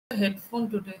headphone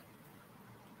today.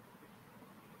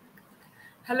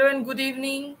 Hello and good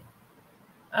evening.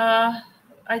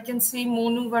 I can see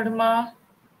Monu Verma,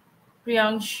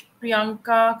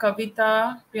 Priyanka,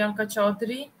 Kavita, Priyanka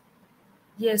Chaudhary.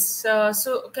 Yes,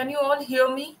 so can you all hear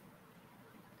me?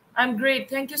 I'm great.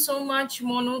 Thank you so much,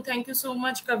 Monu. Thank you so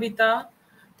much, Kavita.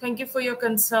 Thank you for your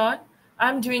concern.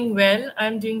 I'm doing well.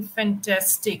 I'm doing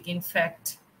fantastic, in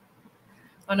fact.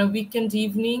 On a weekend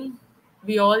evening,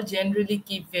 we all generally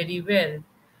keep very well.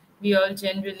 We all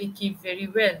generally keep very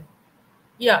well.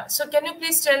 Yeah, so can you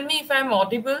please tell me if I'm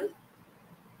audible,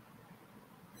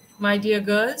 my dear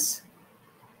girls?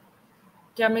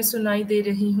 क्या मैं सुनाई दे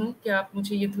रही हूँ? क्या आप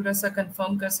मुझे ये थोड़ा सा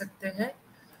कंफर्म कर सकते हैं?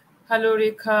 हेलो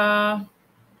रेखा,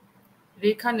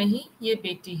 रेखा नहीं, ये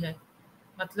बेटी है,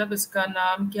 मतलब इसका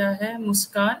नाम क्या है?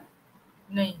 मुस्कान?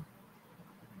 नहीं,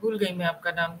 भूल गई मैं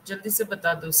आपका नाम, जल्दी से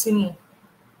बता दो। सिमू?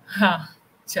 हाँ,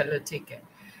 चलो ठीक है,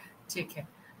 ठीक है।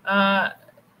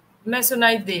 मैं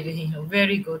सुनाई दे रही हूँ।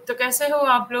 Very good. तो कैसे हो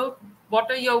आप लोग?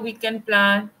 What are your weekend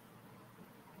plan?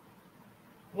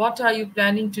 What are you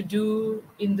planning to do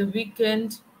in the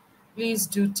weekend? Please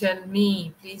do tell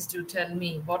me. Please do tell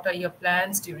me. What are your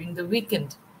plans during the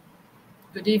weekend?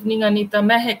 Good evening, Anita.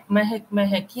 Mahak Mahak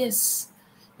Mahak. Yes.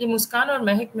 ये मुस्कान और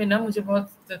महक में ना मुझे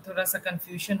बहुत थोड़ा सा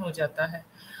confusion हो जाता है.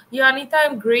 Yeah, Anita,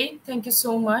 I'm great. Thank you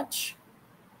so much.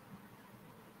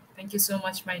 Thank you so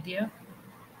much, my dear.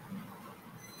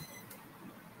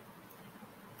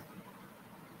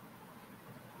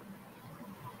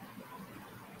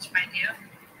 My dear.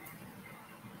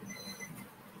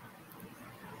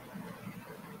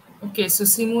 Okay, so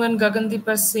Simu and Gagandeep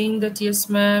are saying that yes,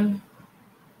 ma'am.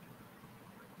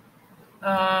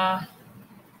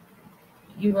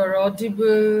 You are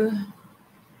audible.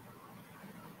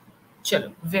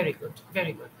 Chalo, very good,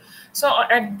 very good. So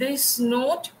at this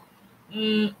note,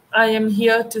 I am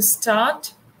here to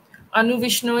start. Anu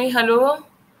Vishnoi, hello.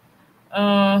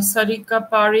 Sarika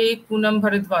Pare, Poonam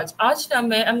Bharadwaj. Aaj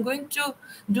na I'm going to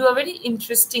do a very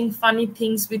interesting, funny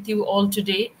things with you all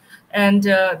today. And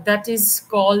that is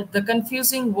called the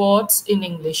confusing words in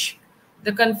English.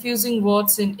 The confusing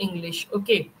words in English.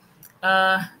 Okay.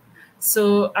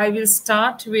 So I will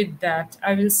start with that.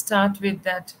 I will start with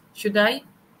that. Should I?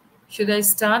 Should I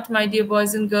start, my dear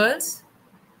boys and girls?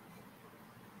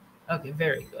 Okay,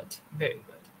 very good. Very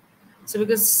good. So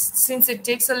because since it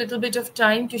takes a little bit of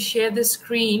time to share the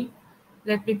screen,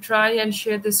 let me try and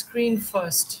share the screen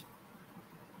first.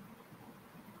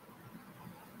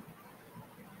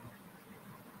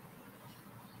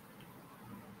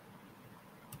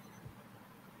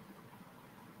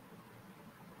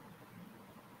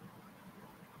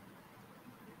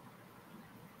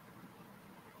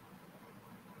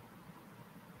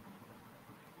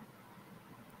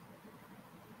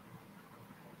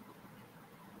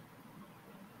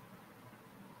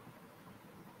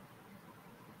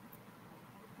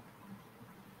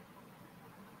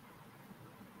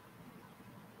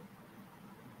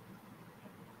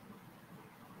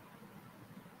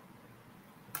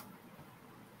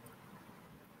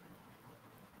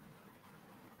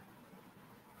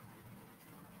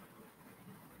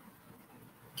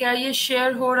 क्या ये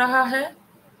share हो रहा है?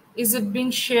 Is it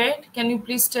being shared? Can you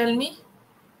please tell me?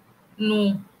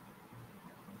 No.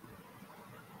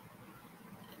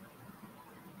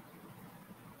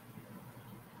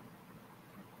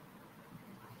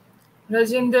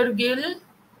 Rajinder Gill,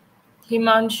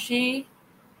 Himanshi,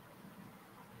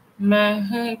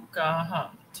 मैं कहाँ?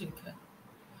 ठीक है,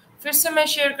 फिर से मैं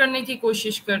शेयर करने की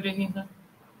कोशिश कर रही हूँ.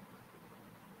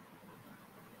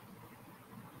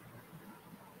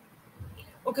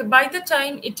 Okay, by the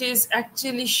time it is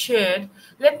actually shared,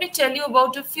 let me tell you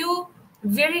about a few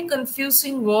very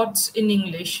confusing words in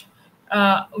English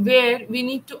where we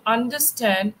need to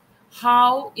understand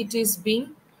how it is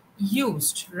being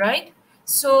used, right?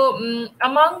 So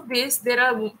among this, there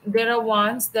are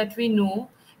ones that we know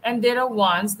and there are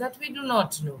ones that we do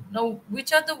not know. Now,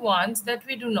 which are the ones that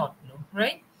we do not know,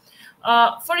 right?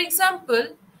 For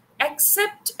example,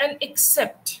 accept and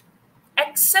accept.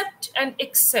 Accept and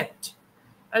accept.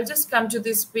 I'll just come to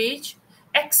this page.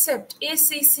 Accept,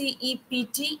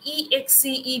 A-C-C-E-P-T,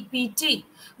 E-X-C-E-P-T.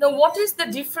 Now, what is the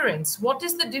difference? What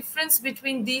is the difference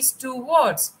between these two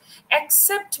words?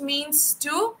 Accept means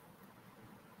to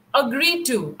agree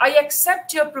to. I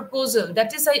accept your proposal.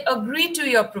 That is, I agree to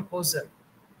your proposal,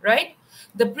 right?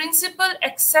 The principal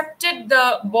accepted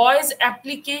the boy's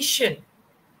application.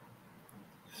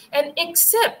 And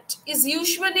accept is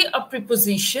usually a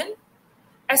preposition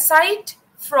aside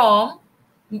from,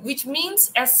 which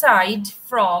means aside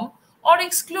from or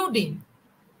excluding,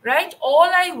 right? All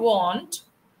I want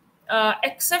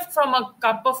except from a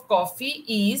cup of coffee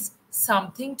is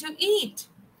something to eat.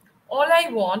 All I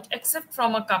want, except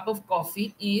from a cup of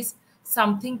coffee, is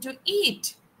something to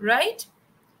eat, right?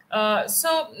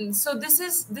 So this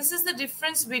is the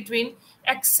difference between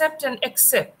accept and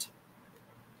accept,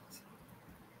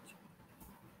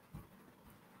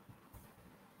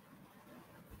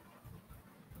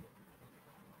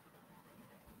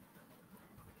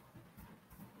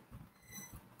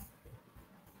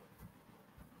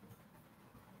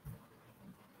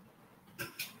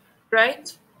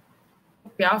 right?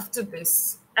 Okay, after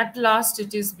this, at last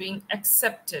it is being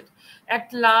accepted.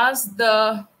 At last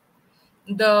the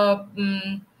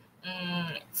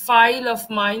file of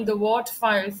mine, the word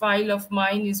file of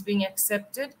mine is being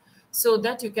accepted, so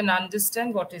that you can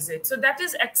understand what is it. So that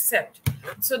is accept.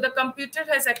 So the computer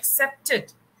has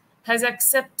accepted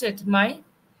my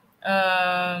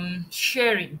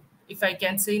sharing, if I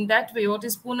can say in that way. What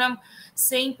is Poonam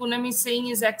saying? Poonam is saying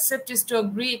is accept is to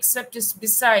agree, accept is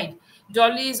beside.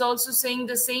 Dolly is also saying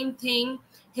the same thing.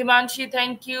 Himanshi,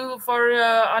 thank you for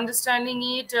understanding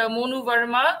it. Monu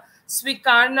Verma,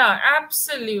 Swikarna,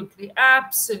 absolutely,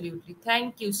 absolutely.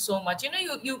 Thank you so much.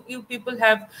 You people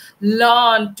have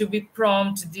learned to be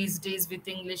prompt these days with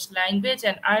English language,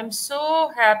 and I'm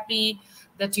so happy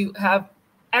that you have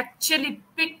actually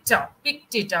picked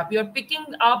it up. You're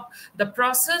picking up the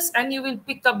process, and you will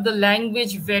pick up the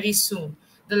language very soon.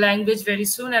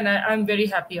 And I'm very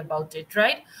happy about it,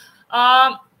 right?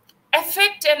 um,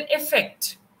 Effect and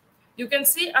effect, you can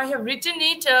see I have written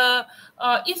it.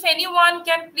 If anyone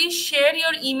can please share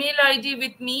your email ID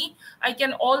with me, I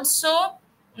can also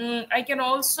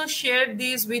share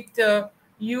these with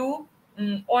you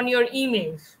on your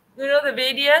emails. The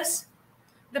various,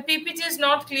 the PPT is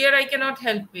not clear. I cannot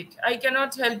help it.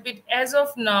 As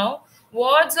of now.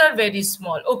 Words are very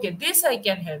small. Okay, this I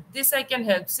can help.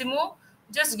 Simu,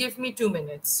 just give me 2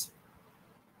 minutes.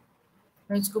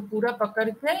 मैं इसको पूरा पकड़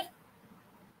के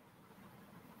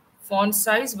font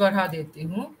size बढ़ा देती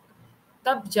हूँ,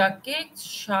 तब जाके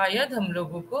शायद हम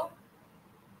लोगों को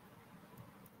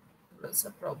थोड़ा सा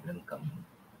प्रॉब्लम कम हो.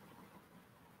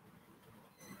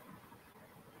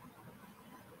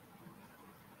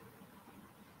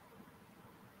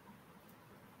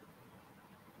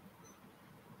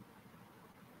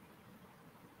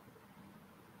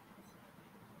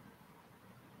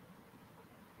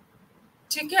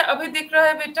 ठीक है, अभी दिख रहा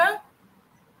है बेटा?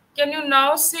 Can you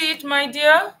now see it my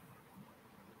dear?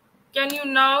 Can you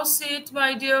now see it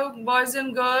my dear boys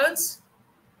and girls?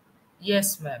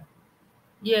 Yes, ma'am.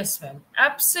 Yes, ma'am.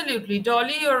 Absolutely.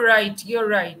 Dolly, you're right. You're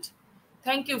right.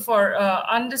 Thank you for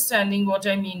understanding what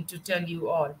I mean to tell you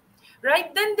all.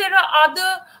 Right? Then there are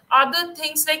other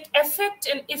things like effect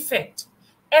and effect.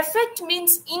 Effect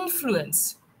means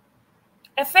influence.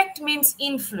 Effect means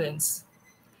influence.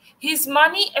 His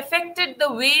money affected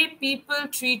the way people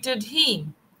treated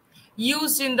him.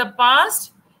 Used in the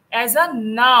past as a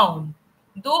noun,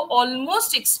 though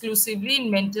almost exclusively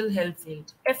in mental health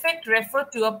field. Effect refer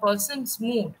to a person's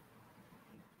mood,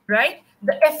 right?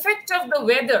 The effect of the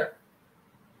weather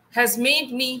has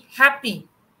made me happy.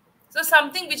 So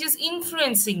something which is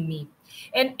influencing me.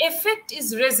 And effect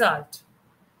is result.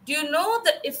 Do you know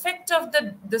the effect of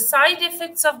the side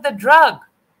effects of the drug?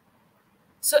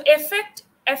 So effect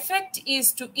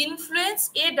is to influence.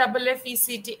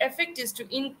 AFFECT. Effect is to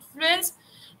influence,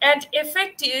 and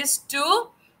effect is to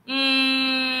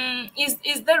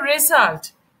is the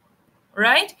result,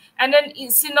 right? And then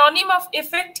synonym of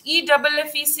effect,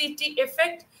 EFFECT,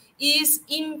 effect is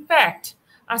impact.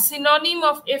 A synonym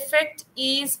of effect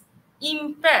is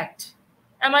impact.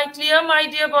 Am I clear, my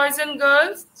dear boys and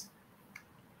girls?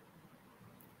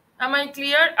 Am I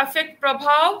clear? Affect,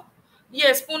 prabhav.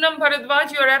 Yes, Poonam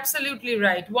Bharadwaj, you are absolutely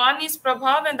right. One is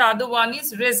prabhav and the other one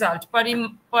is result,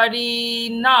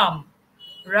 parinam,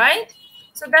 right?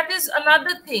 So that is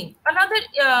another thing. Another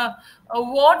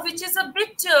word which is a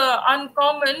bit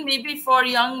uncommon, maybe for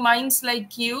young minds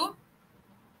like you,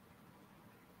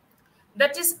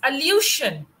 that is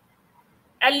allusion.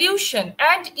 Allusion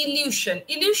and illusion.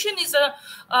 Illusion is a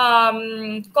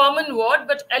common word,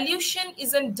 but allusion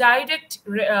is a direct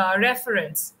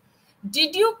reference.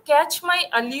 Did you catch my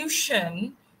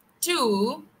allusion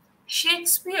to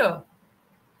Shakespeare?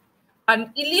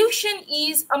 An illusion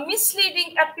is a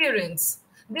misleading appearance.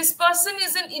 This person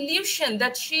is an illusion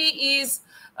that she is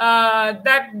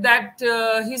that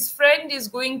his friend is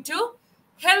going to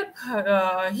help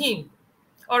him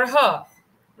or her,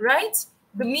 right?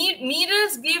 The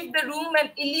mirrors give the room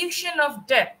an illusion of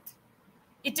depth.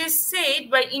 It is said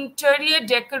by interior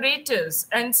decorators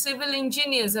and civil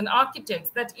engineers and architects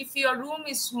that if your room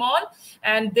is small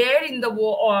and there in the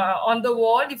wall, on the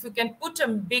wall, if you can put a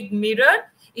big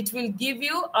mirror, it will give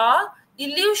you a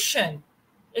illusion.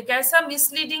 एक ऐसा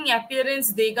misleading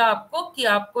appearance देगा आपको कि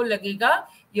आपको लगेगा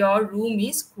your room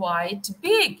is quite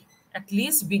big, at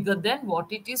least bigger than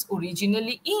what it is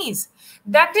originally is.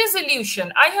 That is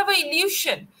illusion. I have an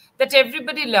illusion that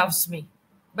everybody loves me,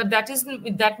 but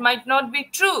that might not be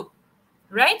true,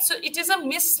 right? So it is a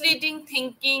misleading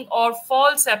thinking or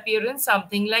false appearance,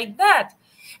 something like that.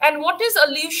 And what is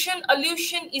allusion?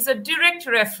 Allusion is a direct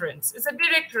reference. It's a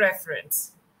direct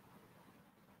reference.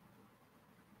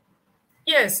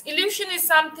 Yes, illusion is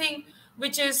something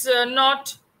which is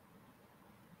not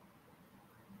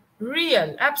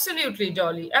real. Absolutely,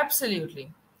 Dolly.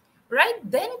 Absolutely. Right?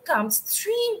 Then comes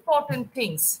three important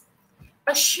things: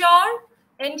 assure,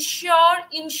 ensure,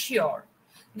 insure.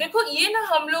 देखो ये ना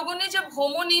हम लोगों ने जब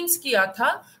homonyms किया था,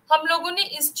 हम लोगों ने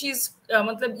इस चीज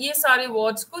मतलब ये सारे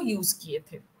वर्ड्स को यूज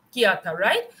किया था,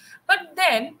 right? But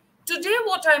then today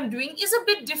what I'm doing is a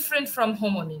bit different from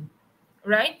homonym,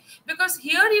 right? Because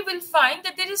here you will find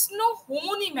that there is no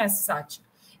homonym as such.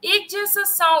 एक जैसा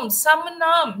साउंड सम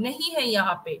नाम नहीं है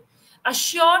यहाँ पे.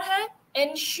 Assure है,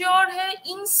 ensure है,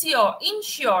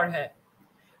 insure है.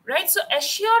 Right? So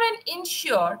assure and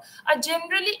insure are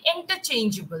generally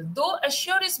interchangeable. Though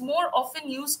assure is more often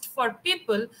used for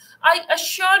people, I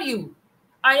assure you,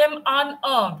 I am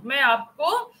unarmed. मैं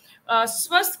आपको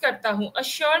स्वस्थ करता हूँ.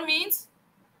 Assure means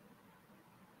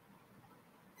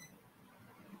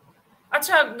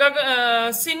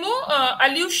अच्छा सिमू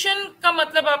allusion का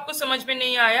मतलब आपको समझ में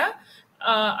नहीं आया.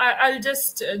 I'll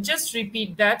just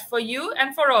repeat that for you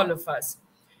and for all of us.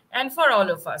 And for all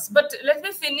of us. But let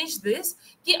me finish this.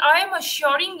 Ki I am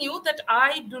assuring you that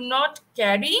I do not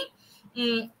carry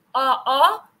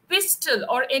a pistol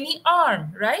or any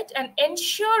arm, right? And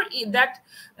ensure that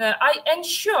I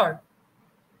ensure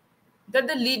that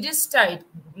the lid is tight.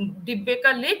 डिब्बे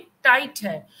का lid tight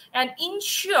है. And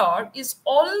insure is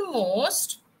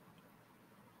almost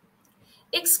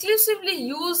exclusively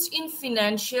used in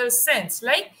financial sense,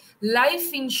 like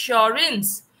life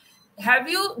insurance.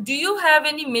 Do you have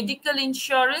any medical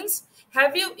insurance?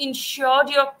 Have you insured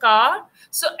your car?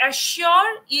 So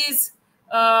assure is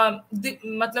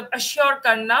मतलब assure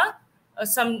करना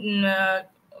some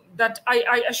that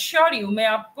I assure you, मैं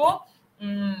आपको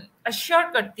assure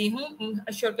करती हूँ.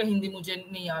 Assure का हिंदी मुझे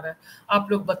नहीं आ रहा है,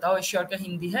 आप लोग बताओ अश्योर का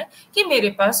हिंदी है कि मेरे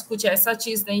पास कुछ ऐसा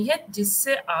चीज नहीं है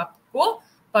जिससे आपको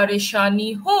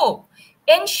parishani ho.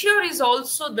 Ensure is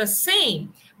also the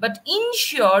same, but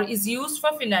insure is used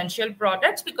for financial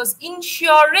products because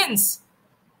insurance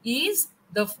is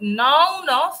the noun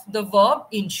of the verb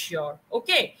insure.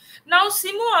 Okay. Now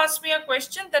Simu asked me a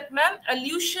question that ma'am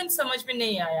allusion samajh mein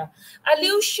nahi aaya.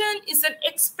 Allusion is an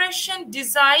expression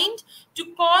designed to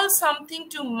call something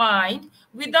to mind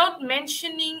without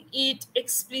mentioning it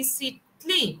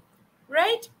explicitly,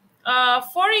 right?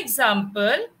 For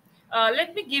example,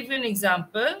 let me give you an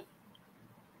example.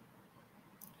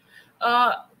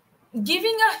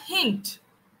 Giving a hint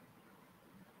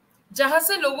जहां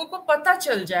से लोगों को पता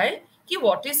चल जाए कि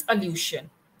what is allusion,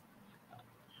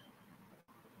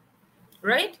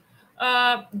 right?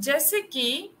 जैसे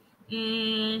कि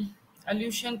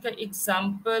allusion का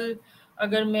example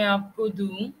अगर मैं आपको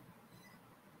दूं,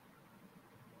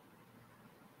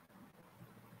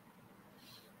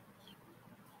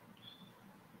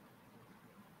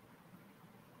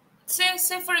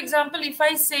 say for example, if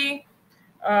I say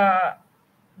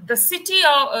the city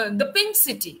of the pink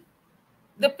city,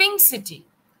 the pink city,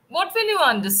 what will you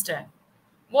understand?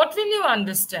 What will you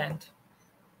understand?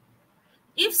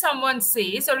 If someone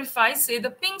says, or if I say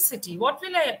the pink city, what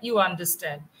will you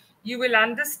understand? You will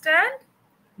understand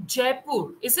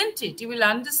Jaipur, isn't it? You will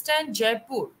understand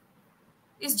Jaipur.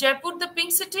 Is Jaipur the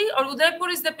pink city or Udaipur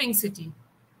is the pink city?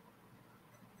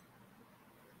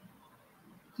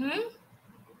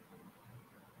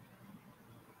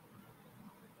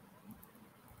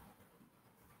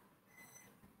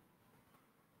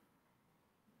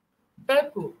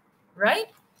 Jaipur, right?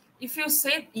 If you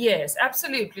say yes,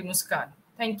 absolutely, Muskan.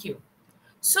 Thank you.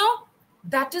 So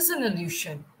that is an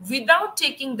allusion without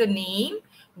taking the name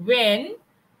when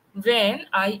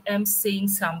I am saying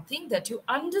something that you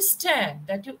understand,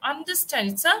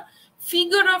 It's a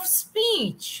figure of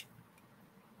speech.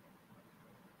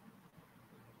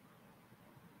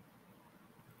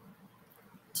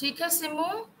 ठीक है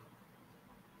सिमू?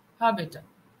 हाँ बेटा,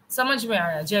 समझ में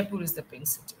आया. Jaipur is the pink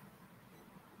city.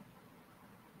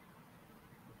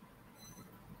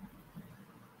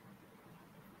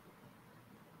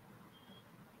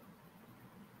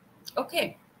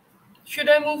 Okay. Should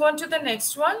I move on to the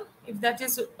next one? If that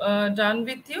is done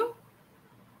with you?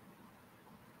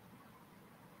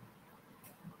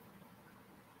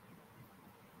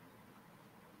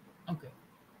 Okay.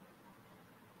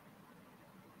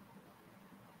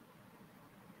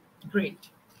 Great.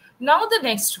 Now the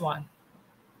next one.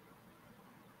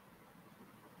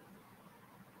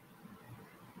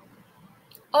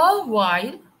 A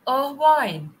while, a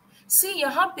while. See,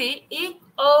 यहाँ पे एक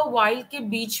a while के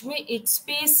बीच में एक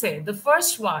space है. The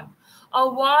first one. A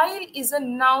while is a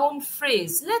noun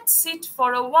phrase. Let's sit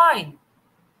for a while.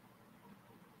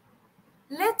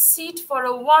 Let's sit for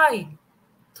a while.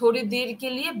 थोड़ी देर के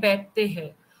लिए बैठते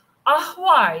हैं. A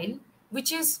while,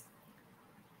 which is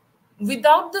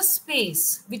without the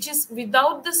space,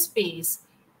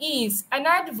 is an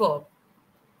adverb.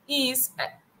 Is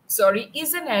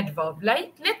an adverb.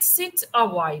 Like, let's sit a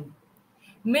while.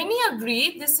 Many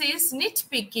agree this is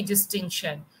nitpicky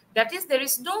distinction. That is, there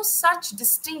is no such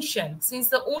distinction, since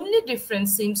the only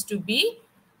difference seems to be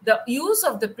the use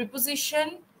of the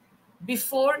preposition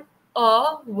before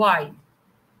a while,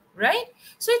 right?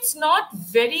 So it's not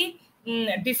very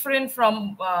different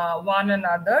from one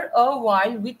another. A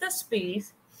while with a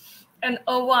space and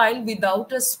a while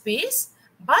without a space,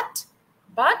 but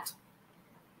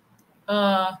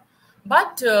uh,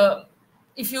 but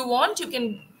if you want, you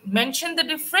can mention the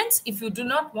difference. If you do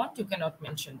not want, you cannot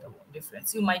mention the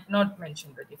difference. You might not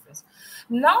mention the difference.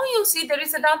 Now you see there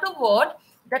is another word,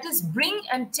 that is bring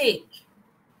and take.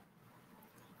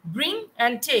 Bring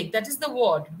and take, that is the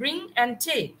word, bring and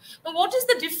take. Now what is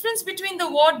the difference between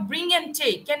the word bring and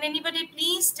take? Can anybody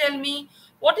please tell me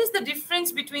what is the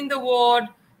difference between the word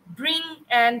bring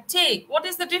and take? What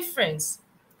is the difference?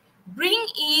 Bring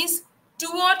is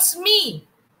towards me.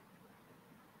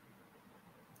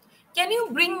 Can you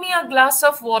bring me a glass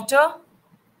of water?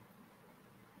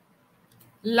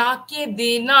 Laake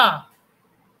dena.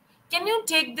 Can you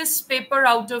take this paper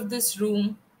out of this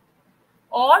room?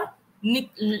 Or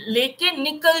leke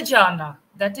nikal jana.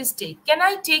 That is take. Can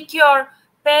I take your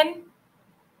pen?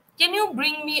 Can you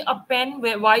bring me a pen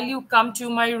while you come to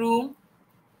my room?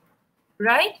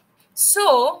 Right?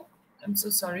 So, I'm so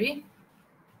sorry.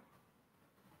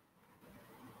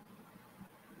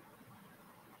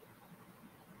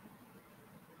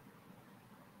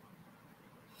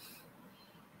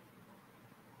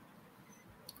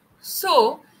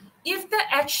 So, if the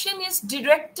action is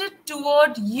directed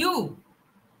toward you,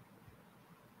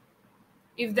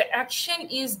 if the action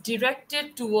is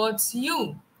directed towards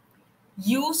you,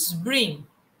 use bring.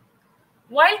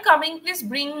 While coming, please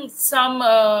bring some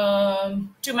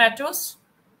tomatoes.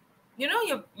 You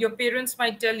know, your parents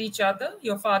might tell each other,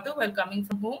 your father, while coming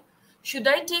from home, should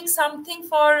I take something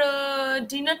for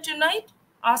dinner tonight?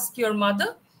 Ask your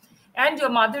mother. And your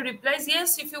mother replies,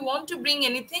 yes, if you want to bring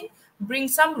anything, bring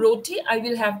some roti. I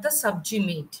will have the sabji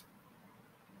made.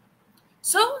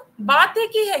 So, बात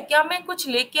एक ही है, क्या मैं कुछ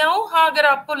लेके आऊं? हाँ, अगर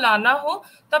आपको लाना हो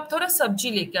तब थोड़ा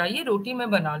सब्जी लेके आइए, रोटी मैं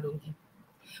बना लूंगी.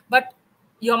 But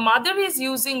your mother is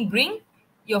using bring,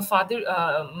 your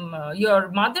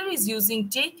mother is using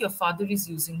take, your father is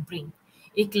using bring.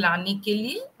 एक लाने के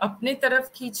लिए, अपने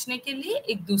तरफ खींचने के लिए,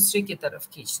 एक दूसरे की तरफ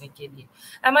खींचने के लिए.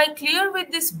 Am I clear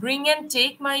with this bring and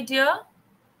take, my dear?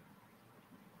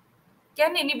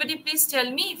 Can anybody please tell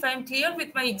me if I'm clear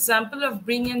with my example of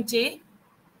bring and take?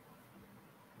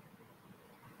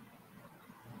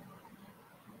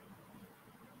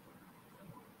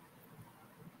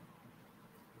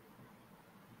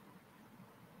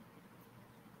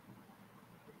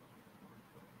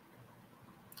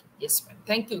 Yes, ma'am.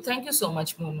 Thank you. Thank you so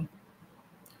much, Momo.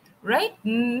 Right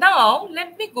now,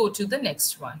 let me go to the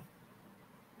next one.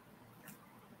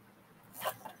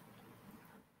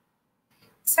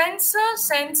 Sensor,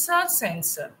 sensor,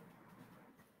 sensor.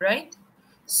 Right?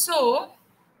 So,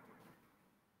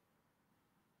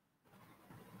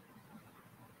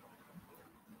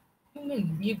 you may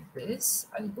leave this.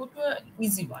 I'll go to an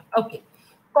easy one. Okay.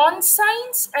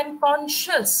 Conscience and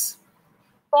conscious.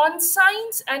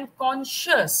 Conscience and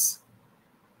conscious.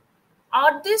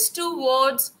 Are these two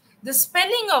words, the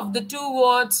spelling of the two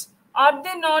words, are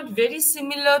they not very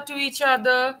similar to each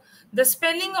other? The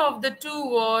spelling of the two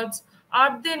words,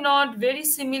 are they not very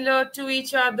similar to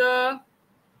each other?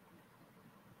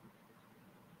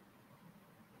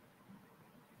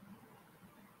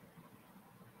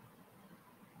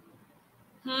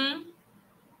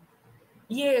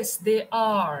 Yes, they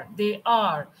are. They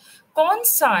are.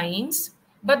 Conscience,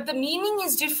 but the meaning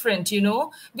is different,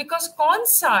 because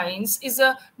conscience is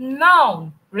a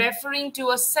noun referring to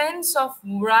a sense of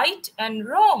right and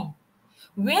wrong.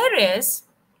 Whereas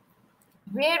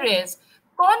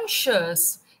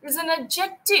conscious is an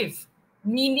adjective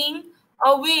meaning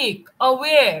awake,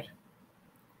 aware,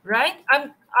 right?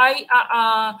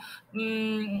 I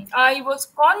was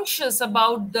conscious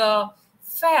about the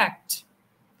fact.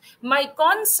 My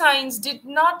conscience did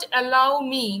not allow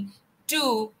me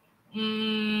to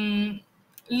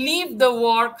leave the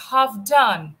work half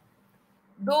done,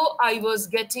 though I was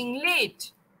getting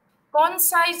late.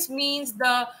 Concise means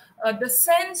the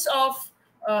sense of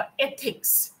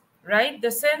ethics, right?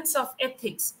 The sense of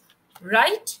ethics,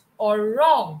 right or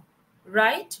wrong,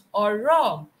 right or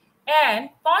wrong. And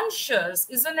conscious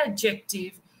is an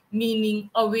adjective meaning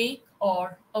awake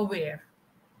or aware.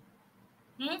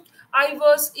 I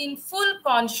was in full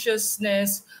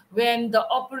consciousness when the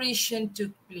operation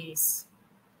took place.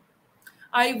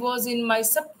 I was in my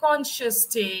subconscious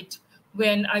state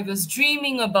when I was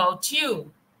dreaming about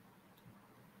you.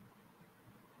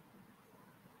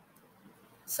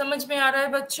 समझ में आ रहा है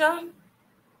बच्चा?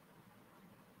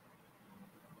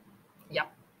 Yeah,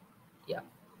 yeah.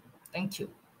 Thank you.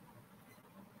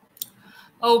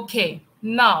 Okay,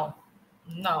 now.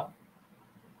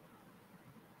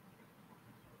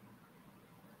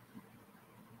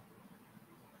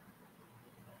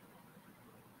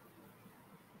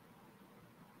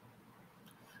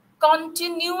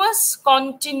 Continuous,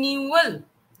 continual.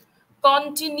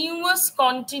 Continuous,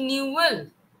 continual.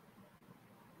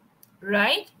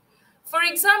 Right? For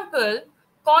example,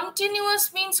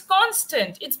 continuous means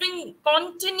constant. It's been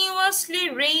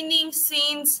continuously raining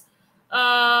since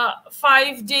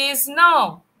 5 days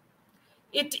now.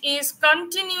 It is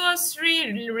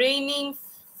continuously raining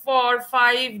for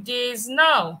 5 days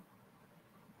now.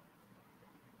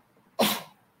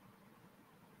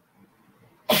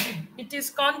 It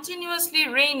is continuously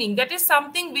raining. That is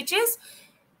something which is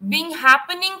being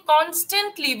happening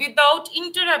constantly without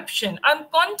interruption. I'm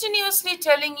continuously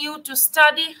telling you to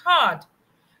study hard,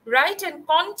 right? And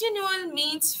continual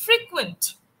means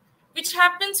frequent, which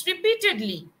happens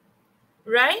repeatedly,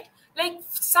 right? Like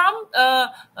some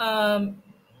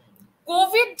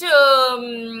COVID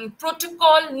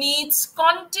protocol needs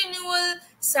continual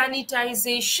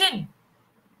sanitization,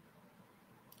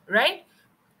 right?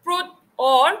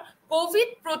 Or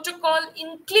COVID protocol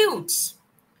includes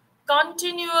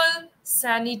continual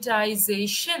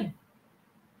sanitization.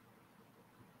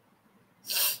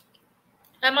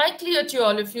 Am I clear to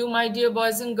all of you, my dear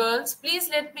boys and girls? Please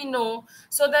let me know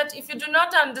so that if you do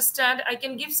not understand, I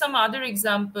can give some other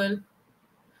example.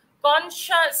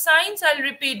 Conscience, I'll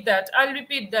repeat that.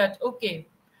 Okay.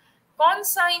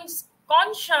 Conscience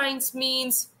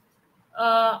means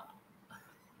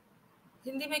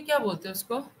Hindi में क्या बोलते हैं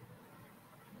उसको?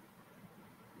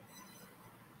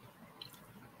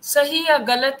 सही या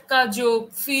गलत का जो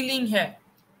फीलिंग है,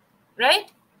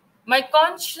 right? My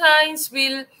conscience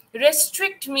will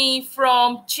restrict me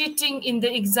from cheating in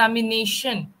the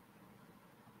examination.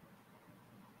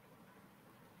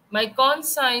 My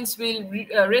conscience will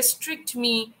restrict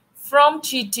me from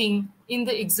cheating in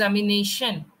the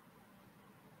examination.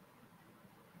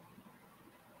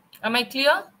 Am I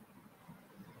clear?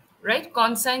 Right?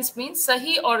 Conscience means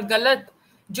सही और गलत.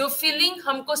 जो फीलिंग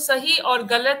हमको सही और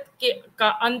गलत के का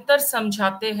अंतर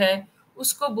समझाते हैं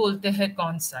उसको बोलते हैं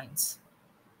conscience.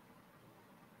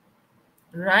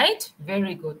 Right?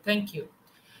 Very good. Thank you.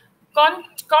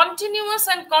 Continuous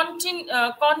and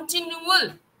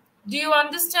continual. Do you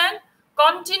understand?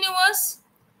 Continuous.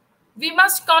 We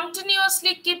must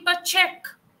continuously keep a check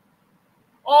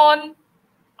on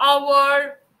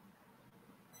our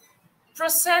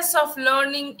process of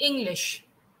learning English.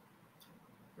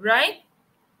 Right?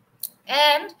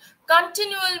 And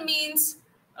continual means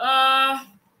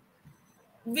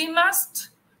we must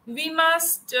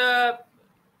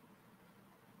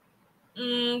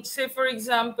say, for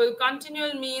example,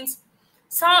 continual means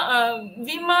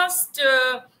we must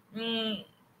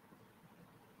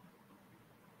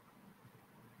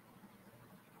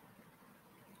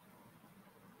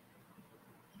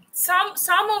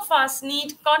some of us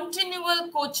need continual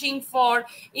coaching for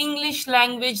English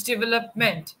language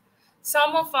development.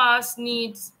 Some of us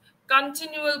need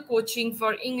continual coaching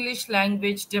for English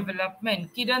language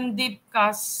development. Kirandeep.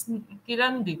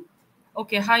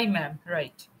 Okay, hi ma'am.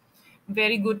 Right.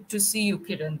 Very good to see you,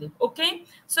 Kirandeep. Okay,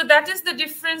 so that is the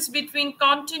difference between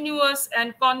continuous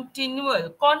and continual.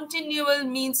 Continual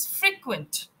means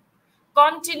frequent.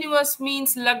 Continuous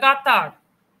means लगातार.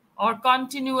 और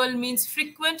continual means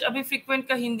frequent. अभी frequent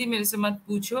का हिंदी मेरे से मत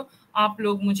पूछो, आप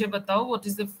लोग मुझे बताओ what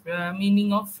is the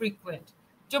meaning of frequent,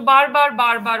 जो बार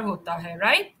बार होता है,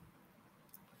 right?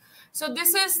 So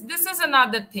this is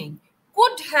another thing.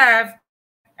 Could have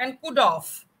and could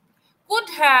have. Could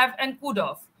have and could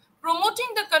have.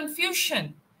 Promoting the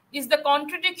confusion is the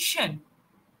contradiction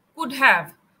could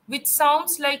have, which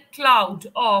sounds like cloud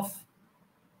of.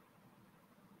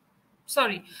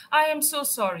 Sorry, I am so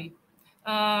sorry.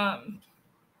 I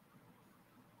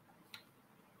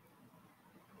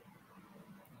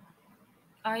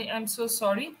am so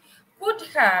sorry. Could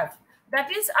have. That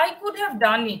is, I could have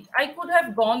done it. I could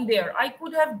have gone there. I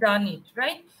could have done it,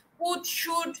 right? Could,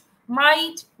 should,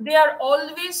 might. They're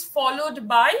always followed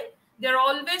by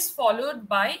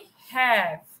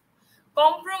have.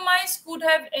 Compromise could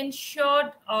have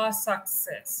ensured our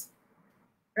success,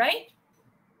 right?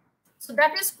 So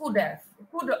that is could have.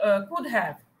 Could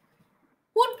have.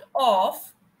 Could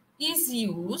of is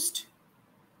used.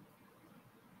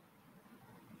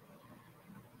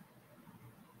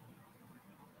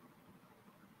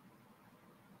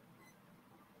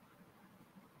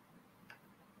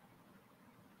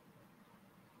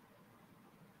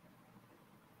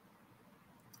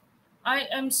 I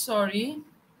am sorry.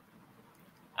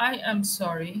 I am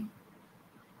sorry.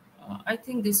 I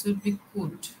think this would be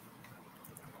could,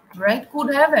 right?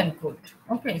 Could have and could.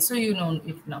 Okay, so you know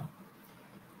it now.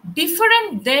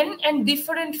 Different than and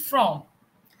different from.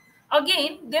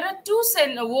 Again, there are two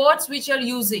words which we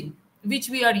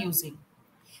are using.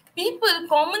 People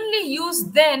commonly use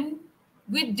then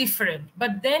with different,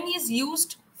 but then is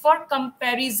used for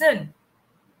comparison,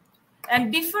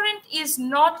 and different is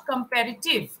not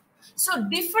comparative. So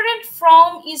different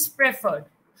from is preferred.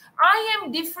 I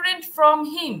am different from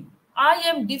him. I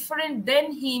am different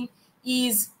than him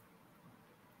is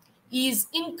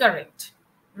incorrect,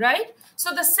 right?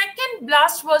 So the second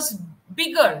blast was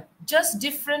bigger, just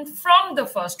different from the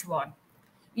first one.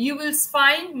 You will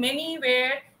find many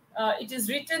where it is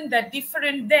written that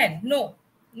different than. No,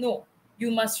 you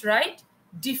must write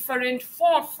different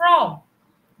from.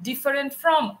 Different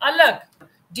from, alag.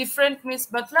 Different means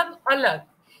matlab alag.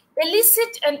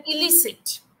 Illicit and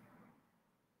illicit.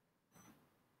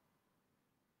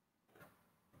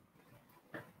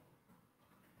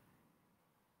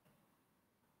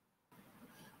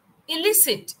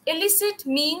 Illicit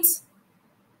means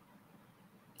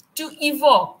to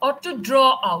evoke or to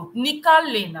draw out,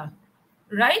 nikal lena,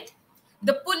 right?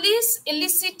 The police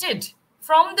elicited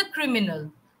from the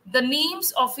criminal the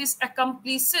names of his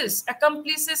accomplices.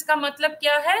 Accomplices का मतलब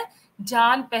क्या है?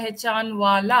 जान पहचान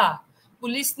वाला.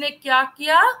 Police ने क्या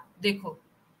किया? देखो,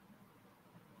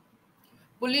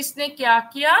 पुलिस ने क्या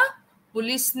किया?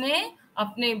 पुलिस ने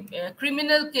अपने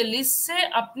क्रिमिनल के लिस्ट से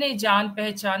अपने जान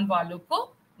पहचान वालों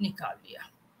को निकाल लिया.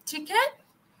 ठीक है?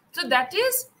 So that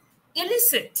is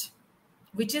illicit,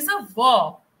 which is a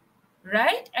verb,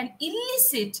 right? And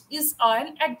illicit is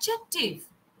an adjective.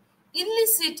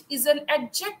 Illicit is an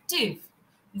adjective,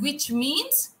 which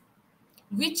means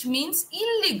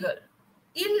illegal.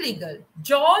 Illegal.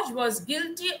 George was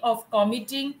guilty of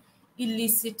committing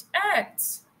illicit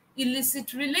acts.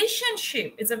 Illicit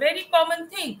relationship is a very common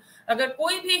thing. अगर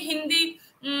कोई भी Hindi,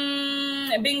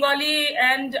 Bengali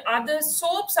and other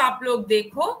soaps आप लोग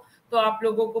देखो तो आप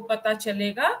लोगों को पता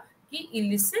चलेगा कि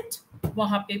illicit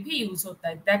वहां पे भी यूज होता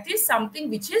है. That is something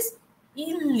which is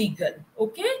illegal.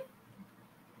 Okay?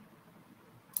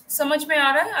 समझ में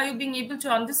आ रहा है? Are you being able to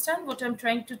understand what I'm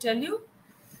trying to tell you?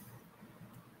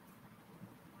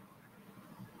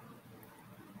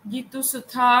 Gitu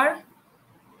Suthar,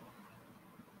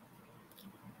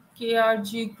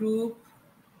 KRG Group,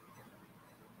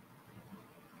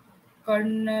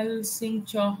 Colonel Singh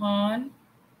Chauhan.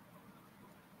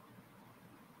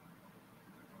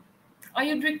 I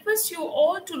would request you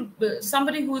all to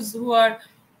somebody who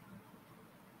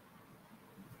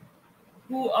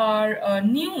are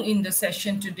new in the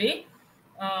session today.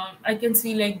 I can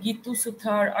see like Gitu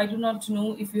Suthar. I do not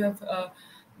know if you have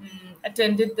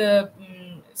attended the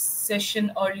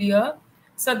session earlier.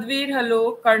 Sadveer,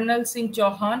 hello. Colonel Singh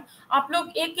Chauhan. आप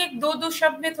लोग एक दो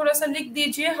शब्द में थोड़ा सा लिख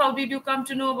दीजिए. How did you come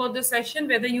to know about the session?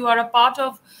 Whether you are a part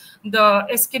of the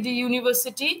SKD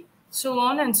University, so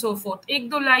on and so forth. एक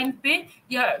दो लाइन पे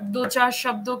या दो चार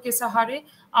शब्दों के सहारे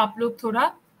आप लोग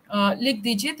थोड़ा लिख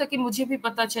दीजिए ताकि मुझे भी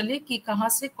पता चले कि कहाँ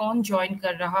से कौन ज्वाइन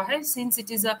कर रहा है. Since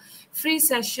it is a free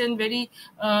session, very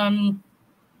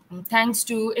thanks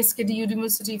to SKD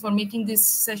University for making this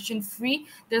session free.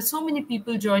 There are so many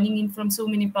people joining in from so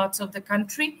many parts of the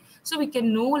country, so we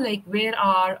can know like where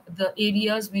are the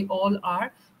areas we all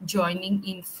are joining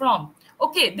in from.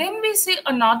 Okay, then we see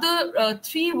another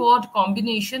three-word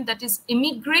combination, that is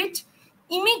immigrate,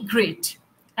 immigrate,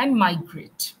 and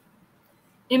migrate.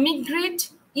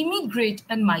 Immigrate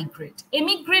and migrate.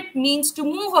 Immigrate means to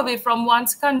move away from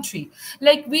one's country.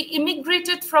 Like we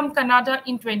immigrated from Canada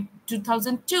in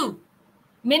 2002.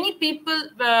 Many people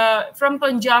from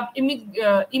Punjab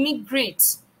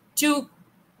immigrates to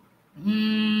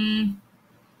Mm,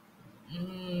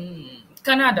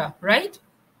 Canada, right?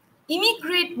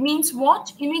 Immigrate means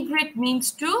what? Immigrate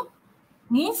means to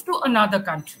move to another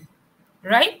country,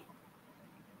 right?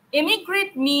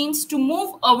 Immigrate means to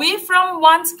move away from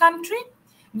one's country.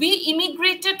 We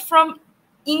immigrated from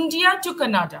India to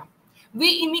Canada. We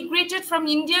immigrated from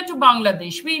India to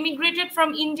Bangladesh. We immigrated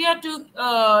from India to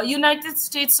United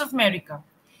States of America.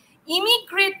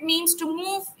 Immigrate means to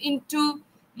move into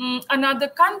another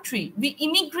country. We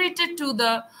immigrated to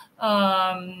the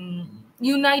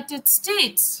United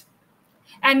States.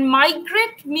 And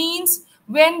migrate means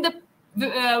when the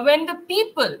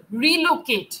people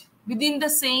relocate within the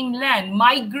same land.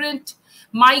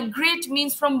 Migrate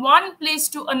means from one place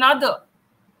to another,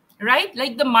 right?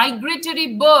 Like the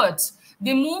migratory birds,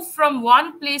 they move from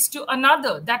one place to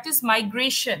another. That is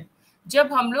migration.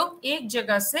 जब हम लोग एक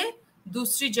जगह से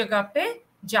दूसरी जगह पे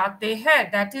जाते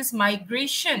हैं, that is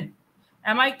migration.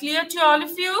 Am I clear to all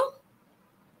of you?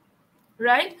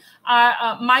 Right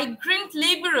migrant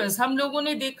labourers हम लोगों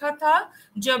ने देखा था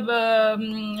जब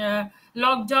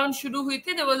लॉकडाउन शुरू हुई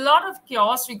थी. There was lot of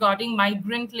chaos regarding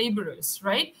migrant laborers,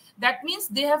 right? That means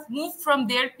they have moved from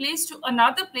their place to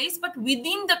another place, but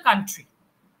within the country.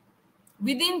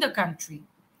 Within the country.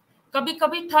 कभी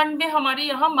कभी ठंड में हमारे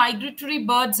यहाँ माइग्रेटरी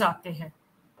बर्ड्स आते हैं,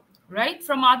 right,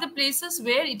 from other places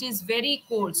where it is very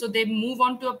cold, so they move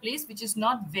on to a place which is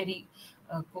not very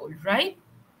cold, right?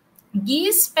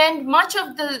 Geese spend much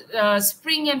of the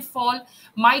spring and fall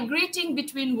migrating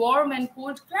between warm and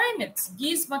cold climates.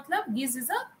 Geese matlab, geese is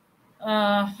a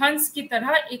हंस की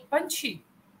तरह एक पंछी,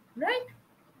 right?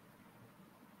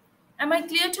 Am I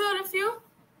clear to all of you?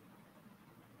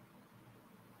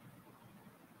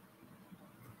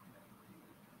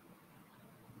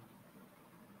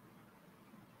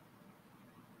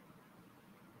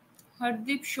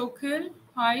 Hardeep Shokhil,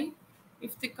 hi.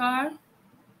 Iftikhar.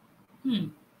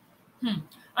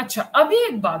 अच्छा, अभी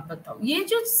एक बात बताओ, ये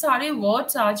जो सारे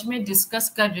वर्ड्स आज मैं डिस्कस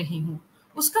कर रही हूँ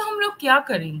उसका हम लोग क्या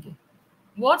करेंगे?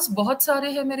 वर्ड्स बहुत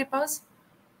सारे हैं मेरे पास,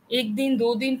 एक दिन,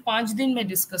 2 दिन, 5 दिन मैं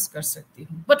डिस्कस कर सकती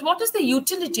हूँ. But what is the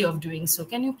utility of doing so?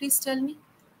 Can you please tell me?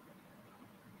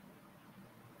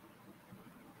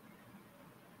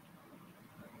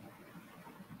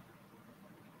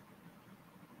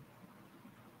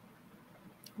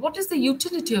 What is the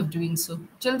utility of doing so?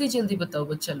 जल्दी जल्दी बताओ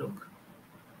बच्चा लोग.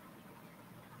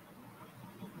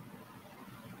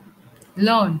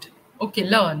 Learned. Okay,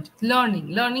 learned,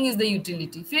 learning is the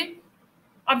utility. फिर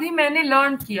अभी मैंने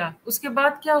लर्न किया, उसके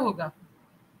बाद क्या होगा?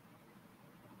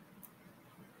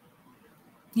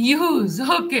 Use.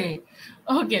 Okay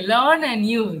okay, learn and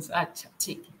use. अच्छा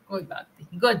ठीक है, कोई बात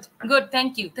नहीं. Good good,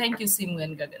 thank you Simu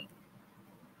and Gagan.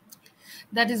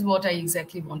 That is what I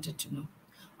exactly wanted to know.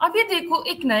 अब ये देखो,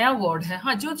 एक नया वर्ड है.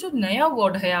 हाँ, जो जो नया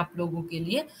वर्ड है आप लोगों के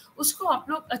लिए, उसको आप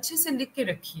लोग अच्छे से लिख के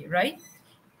रखिए, right?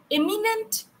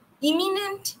 Eminent,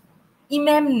 imminent,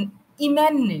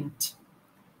 इमैनेंट.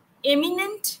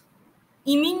 Eminent,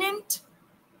 imminent,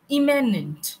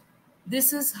 immanent. This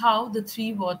is how the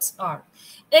 3 words are.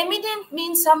 Eminent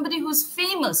means somebody who's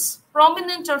famous,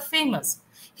 prominent or famous.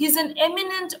 He's an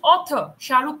eminent author.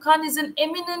 Shah Rukh Khan is an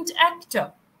eminent actor,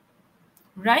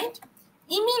 right?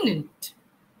 Imminent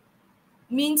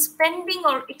means pending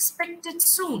or expected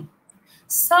soon.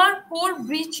 Sir, poor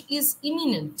breach is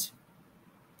imminent,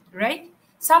 right?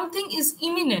 Something is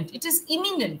imminent. It is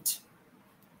imminent.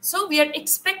 So we are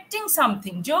expecting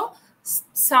something जो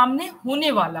सामने होने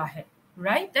वाला है,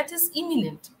 right? That is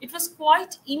imminent. It was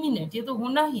quite imminent. ये तो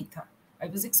होना ही था. I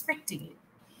was expecting it.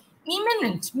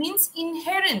 Imminent means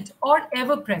inherent or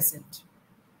ever present,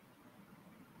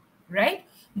 right?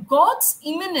 God's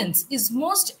imminence is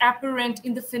most apparent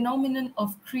in the phenomenon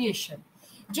of creation,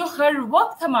 जो हर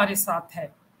वक्त हमारे साथ है,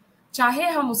 चाहे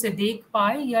हम उसे देख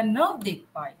पाए या न देख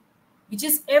पाए, which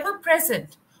is ever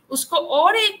present. उसको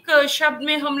और एक शब्द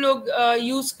में हम लोग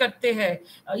यूज करते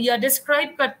हैं या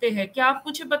डिस्क्राइब करते हैं. क्या आप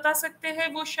मुझे बता सकते हैं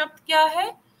वो शब्द क्या है?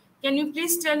 Can you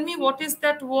please tell me what is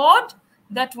that word?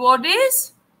 That word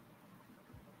is,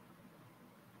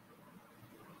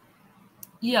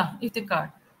 या, Iftikhar,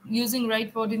 using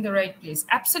right word in the right place.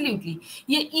 Absolutely.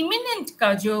 ये इमिनेंट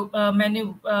का जो मैंने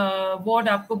वर्ड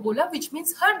आपको बोला, विच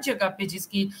मीन्स हर जगह पे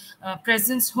जिसकी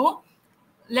प्रेजेंस हो,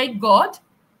 लाइक गॉड,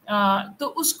 तो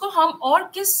उसको हम और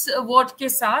किस वर्ड के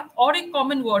साथ, और एक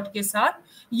कॉमन वर्ड के साथ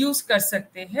यूज कर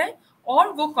सकते हैं,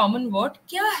 और वो कॉमन वर्ड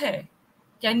क्या है?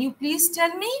 Can you please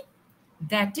tell me?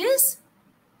 That is,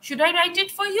 should I right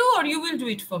it for you और you will do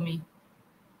it for me?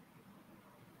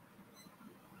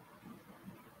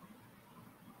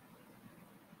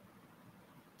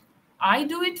 I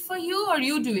do it for you or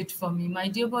you do it for me, my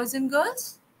dear boys and girls?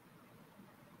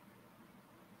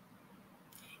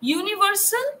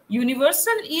 Universal,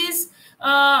 universal is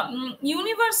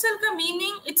universal का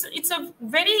meaning, it's a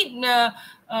very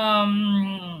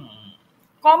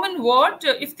common word,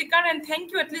 Iftikhar, and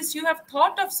thank you, at least you have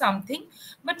thought of something.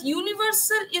 But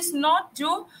universal is not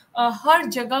जो हर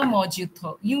जगह मौजूद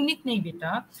हो, unique नहीं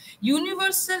बेटा.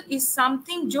 Universal is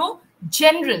something जो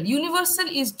general, universal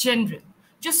is general,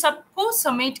 जो सबको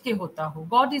समेट के होता हो.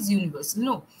 God is universal.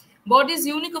 No, God is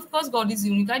unique. Of course, God is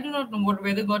unique. I do not know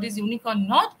whether God is unique or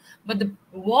not. But the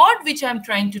word which I'm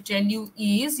trying to tell you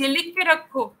is, ये लिख के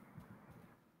रखो,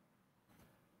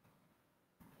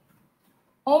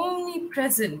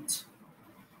 omnipresent.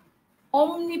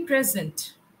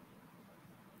 Omnipresent.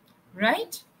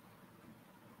 Right?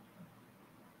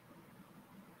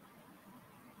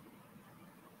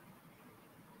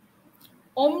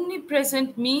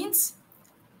 Omnipresent means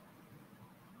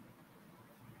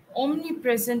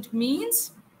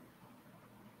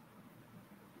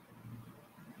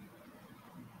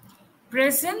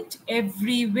present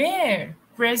everywhere.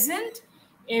 Present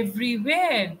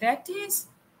everywhere. That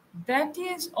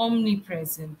is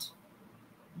omnipresent.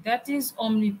 That is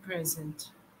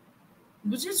omnipresent.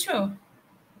 बुझेछो?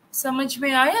 समझ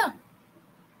में आया?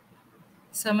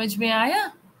 समझ में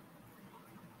आया?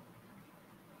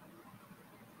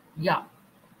 Yeah.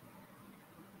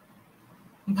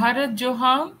 Bharat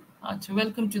Joham,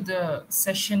 welcome to the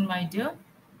session, my dear.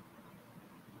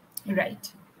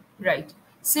 Right, right.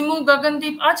 Simu,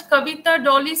 Gagandeep, आज कविता,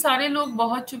 डॉली, सारे लोग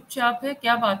बहुत चुपचाप है.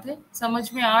 क्या बात है?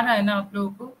 समझ में आ रहा है ना आप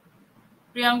लोगों को?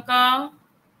 प्रियंका,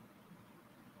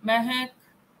 महक,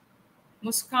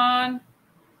 मुस्कान,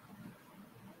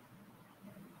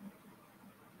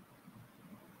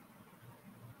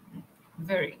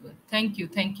 very good. Thank you,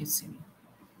 Simu.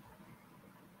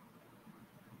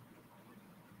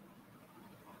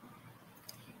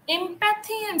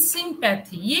 Empathy and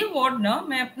sympathy, ये वर्ड ना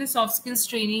मैं अपने सॉफ्ट स्किल्स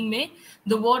ट्रेनिंग में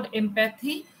द वर्ड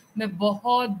एम्पैथी मैं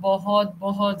बहुत बहुत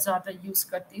बहुत ज़्यादा यूज़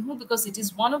करती हूँ, because it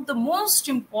is one of the most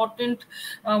important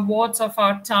words of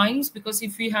our times, because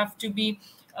if we have to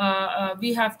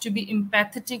be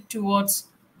empathetic towards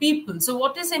people. So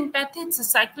what is empathy? It's a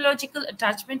psychological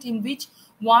attachment in which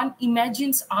one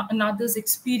imagines another's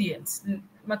experience.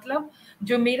 मतलब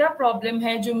जो मेरा problem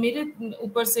है, जो मेरे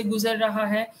ऊपर से गुजर रहा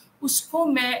है,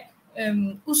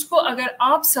 उसको अगर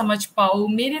आप समझ पाओ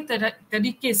मेरे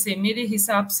तरीके से, मेरे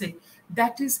हिसाब से,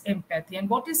 that is empathy. And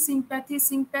what is sympathy?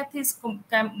 Sympathy is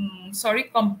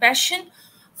compassion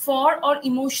for or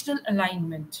emotional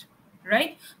alignment,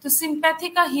 right? तो sympathy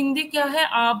का हिंदी क्या है,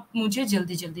 आप मुझे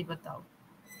जल्दी जल्दी बताओ.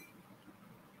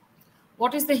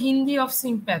 What is the Hindi of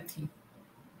sympathy?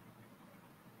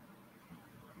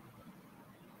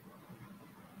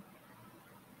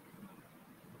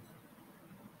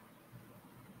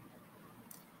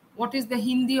 What is the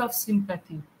Hindi of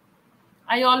sympathy?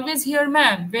 I always hear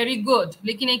ma'am, very good.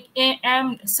 लेकिन एक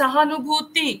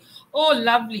सहानुभूति. Oh,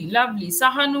 lovely, lovely.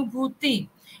 सहानुभूति.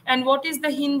 And what is the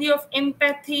Hindi of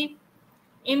empathy?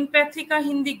 Empathy का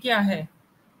हिंदी क्या है?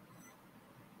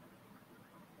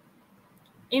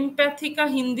 Empathy का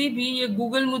हिंदी भी, ये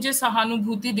गूगल मुझे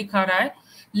सहानुभूति दिखा रहा है,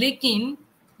 लेकिन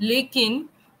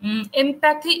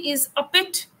empathy is a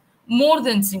bit more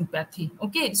than sympathy.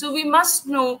 Okay, so we must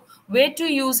know where to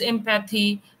use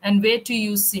empathy and where to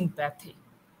use sympathy.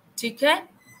 ठीक है?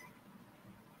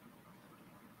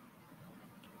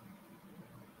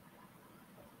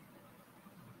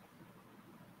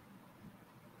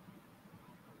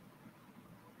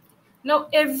 Now,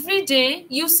 every day,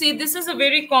 you see, this is a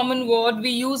very common word. We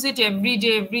use it every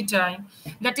day, every time.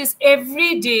 That is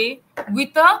every day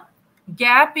with a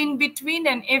gap in between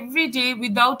and every day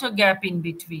without a gap in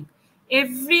between.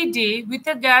 Every day with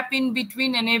a gap in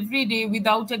between and every day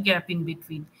without a gap in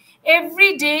between.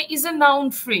 Every day is a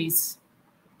noun phrase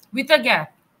with a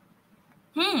gap.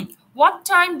 What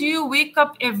time do you wake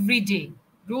up every day?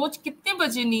 रोज कितने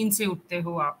बजे नींद से उठते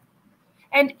हो आप?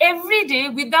 And every day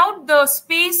without the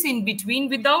space in between,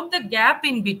 without the gap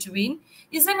in between,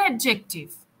 is an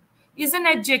adjective. Is an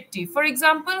adjective. For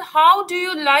example, how do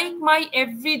you like my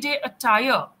everyday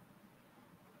attire?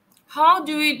 How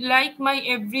do you like my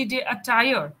everyday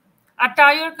attire?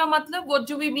 Attire का मतलब, what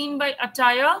do we mean by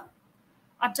attire?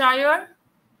 Attire,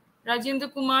 Rajendra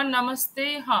Kumar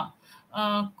नमस्ते. हाँ,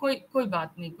 कोई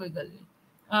बात नहीं, कोई गल नहीं.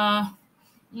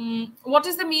 What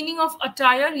is the meaning of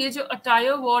attire? ये जो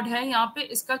attire word है यहाँ पे,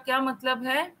 इसका क्या मतलब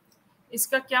है?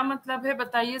 इसका क्या मतलब है,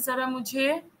 बताइए जरा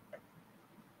मुझे.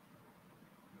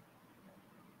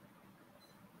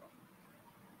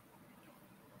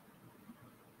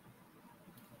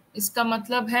 इसका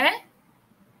मतलब है,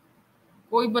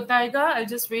 कोई बताएगा? I'll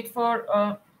just wait for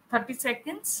 30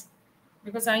 seconds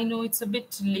because I know it's a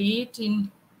bit late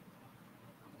in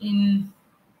In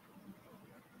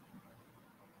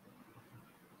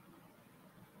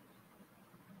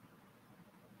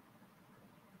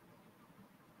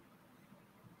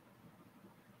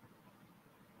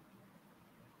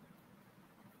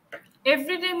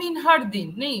every day mean हर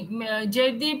दिन नहीं.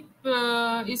 Jaydeep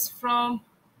is from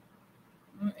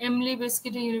Emily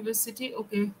SKT University.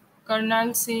 Okay.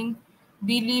 Karnal Singh,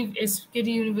 Believe SKT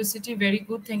University. Very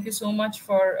good. Thank you so much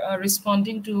for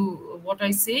responding to what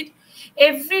I said.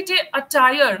 Everyday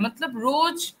attire, matlab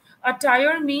roj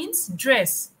attire means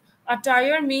dress.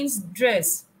 Attire means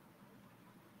dress,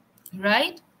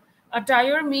 right?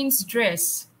 Attire means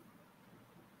dress.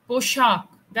 Poshak,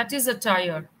 that is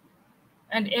attire.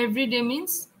 And everyday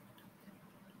means,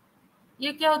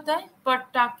 ये क्या होता है?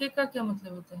 पटाखे का क्या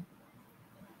मतलब होता है?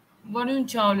 Varun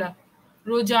Chawla,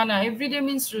 Rojana. Every day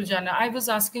means Rojana. I was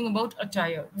asking about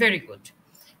attire. Very good.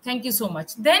 Thank you so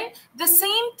much. Then the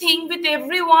same thing with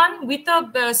everyone with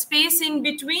a space in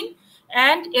between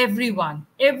and everyone.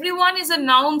 Everyone is a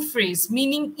noun phrase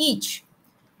meaning each.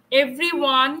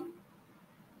 Everyone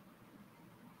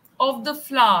of the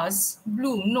flowers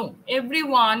bloom. No,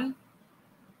 everyone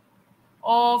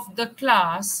of the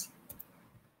class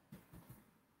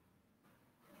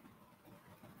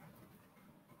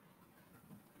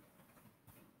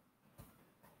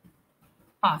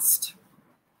passed.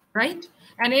 Right?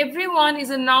 And everyone is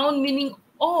a noun meaning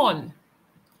all.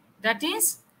 That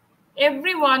is,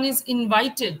 everyone is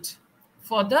invited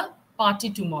for the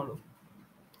party tomorrow.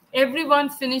 Everyone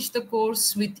finished the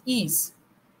course with ease,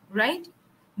 right?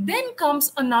 Then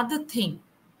comes another thing,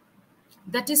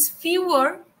 that is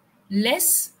fewer,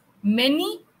 less,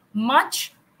 many,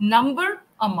 much, number,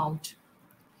 amount.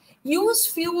 Use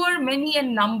fewer, many,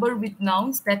 and number with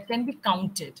nouns that can be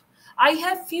counted. I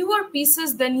have fewer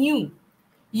pieces than you.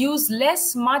 Use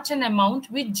less, much, and amount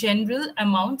with general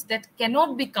amount that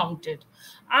cannot be counted.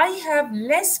 I have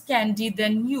less candy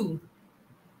than you.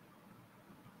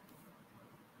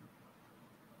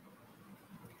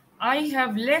 I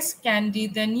have less candy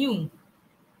than you.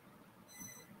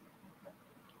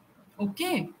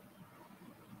 Okay.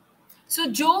 So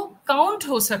जो count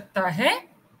हो सकता है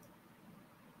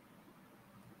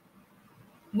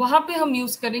वहां पे हम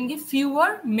use करेंगे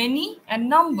fewer, many and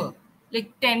number,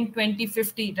 like 10, 20,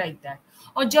 50, like that.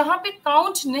 और जहां पे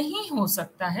count नहीं हो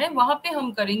सकता है वहां पे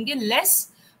हम करेंगे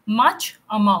less, much,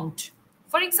 amount.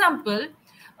 For example,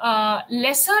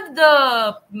 lesser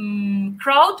the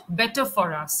crowd, better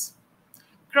for us.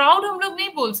 Crowd हम लोग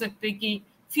नहीं बोल सकते कि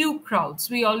few crowds.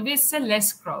 We always say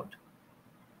less crowd.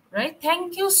 Right?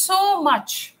 Thank you so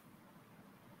much.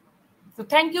 So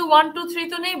thank you 1, 2, 3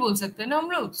 तो नहीं बोल सकते ना हम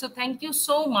लोग. So thank you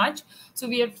so much. So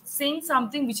we are saying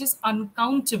something which is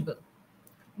uncountable.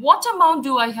 What amount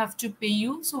do I have to pay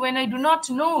you? So when I do not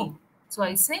know, so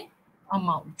I say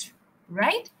amount,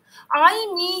 right?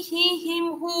 I, me, he,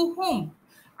 him, who, whom.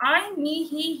 I, me,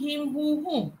 he, him, who,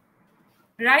 whom.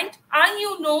 Right? I,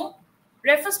 you know,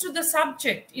 refers to the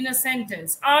subject in a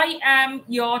sentence. I am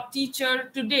your teacher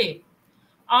today.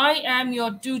 I am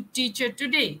your teacher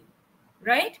today.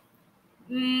 Right?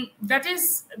 That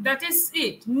is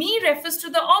it. Me refers to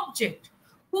the object.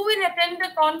 Who will attend the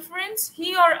conference?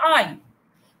 He or I.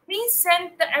 Please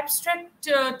send the abstract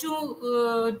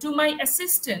to my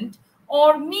assistant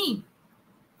or me.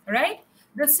 Right?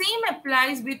 The same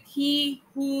applies with he,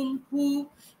 whom, who.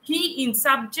 He in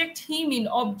subject, him in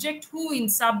object, who in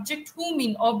subject, whom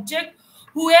in object,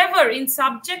 whoever in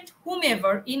subject,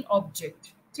 whomever in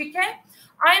object. Okay?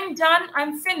 I'm done.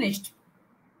 I'm finished.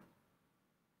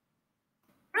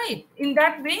 Right? In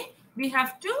that way, we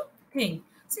have to think.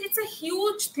 So it's a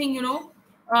huge thing,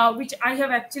 which I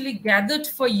have actually gathered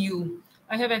for you.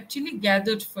 I have actually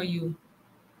gathered for you.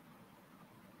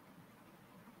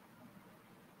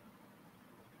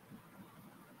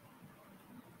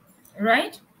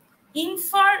 Right?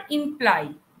 Infer,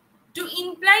 imply. To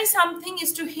imply something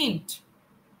is to hint.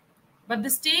 But the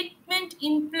statement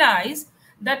implies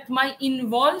that my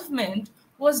involvement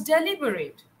was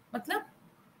deliberate. मतलब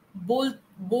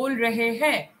बोल रहे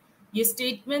हैं, ये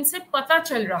statement से पता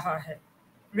चल रहा है,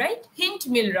 राइट? हिंट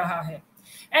मिल रहा है.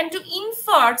 And to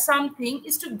infer something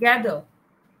is to gather.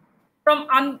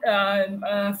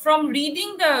 From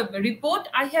reading the report,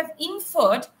 I have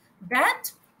inferred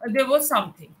that there was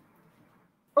something.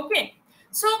 Okay,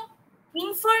 so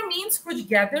infer means कुछ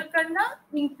gather करना,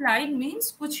 implied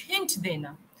means कुछ hint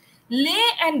देना. Lay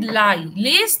and lie.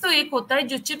 Lays तो एक होता है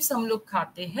जो चिप्स हम लोग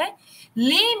खाते हैं.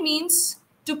 Lay means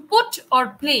to put or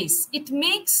place. It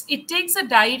takes a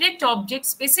direct object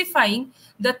specifying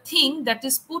the thing that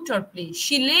is put or placed.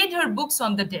 She laid her books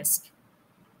on the desk.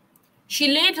 She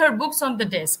laid her books on the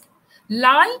desk.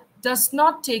 Lie does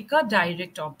not take a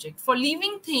direct object. For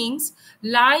living things,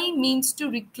 lie means to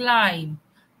recline.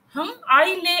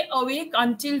 I lay awake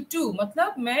until 2,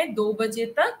 मतलब मैं 2 बजे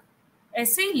तक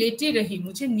ऐसे ही लेटी रही,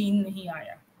 मुझे नींद नहीं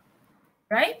आया.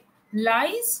 Right?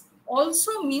 Lies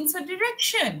also means a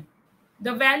direction.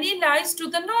 The valley lies to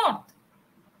the north.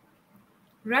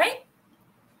 Right?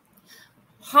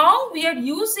 How we are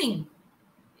using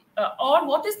or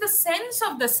what is the sense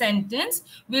of the sentence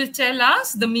will tell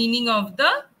us the meaning of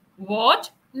the word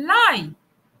lie.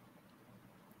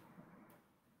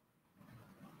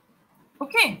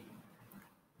 Okay.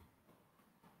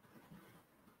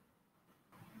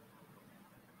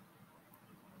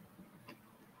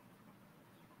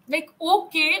 Like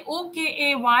okay,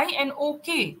 okay, and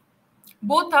okay.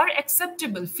 Both are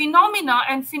acceptable. Phenomena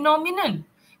and phenomenon.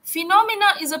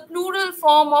 Phenomena is a plural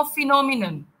form of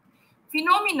phenomenon.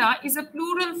 Phenomena is a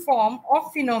plural form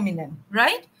of phenomenon,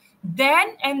 right?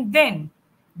 Then and then.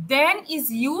 Then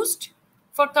is used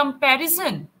for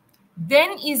comparison.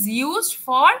 Then is used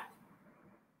for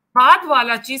बाद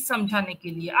वाला चीज समझाने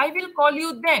के लिए. I will call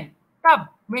you then. तब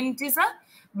when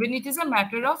it is a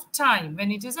matter of time.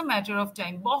 When it is a matter of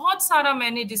time. बहुत सारा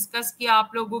मैंने डिस्कस किया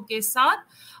आप लोगों के साथ.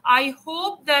 I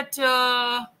hope that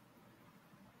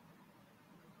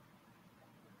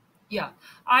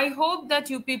I hope that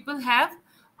you people have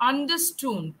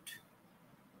understood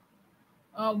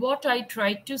what I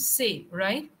tried to say,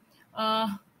 right?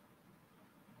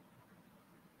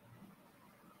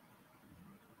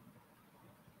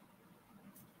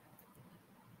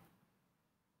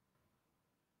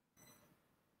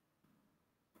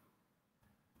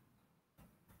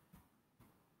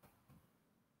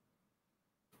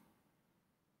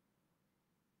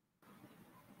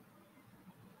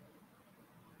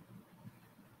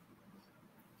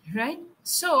 Right?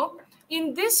 So,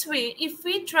 in this way, if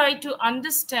we try to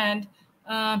understand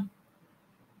the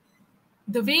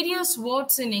various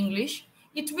words in English,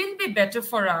 it will be better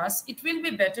for us. It will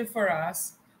be better for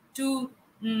us to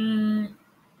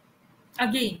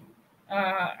again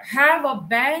have a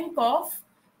bank of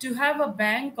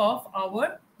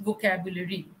our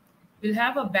vocabulary. We'll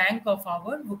have a bank of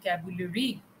our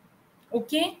vocabulary.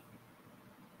 Okay.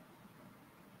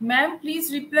 Ma'am,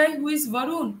 please reply who is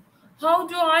Varun. How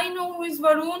do I know who is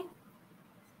Varun?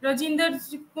 Rajinder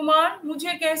Kumar,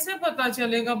 मुझे कैसे पता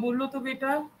चलेगा? बोलो तो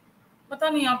बेटा. पता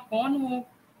नहीं आप कौन हो,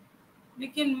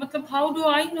 लेकिन मतलब how do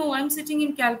I know? I'm sitting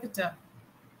in Calcutta.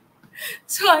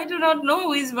 So I do not know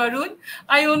who is Varun.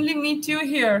 I only meet you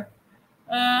here.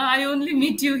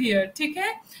 ठीक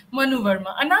है? Manu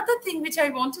Verma. Another thing which I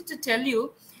wanted to tell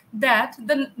you, that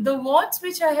the words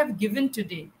which I have given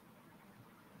today,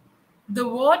 the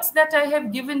words that I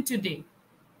have given today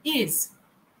is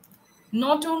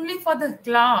not only for the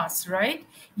class, right?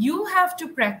 You have to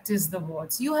practice the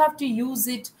words. You have to use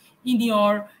it in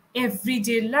your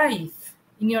everyday life,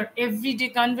 in your everyday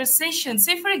conversation.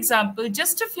 Say, for example,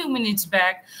 just a few minutes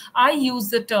back, I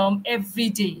used the term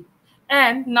everyday.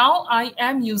 And now I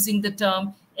am using the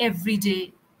term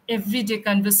everyday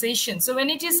conversation. So when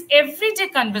it is everyday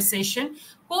conversation,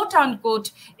 quote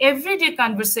unquote, everyday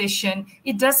conversation,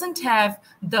 it doesn't have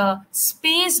the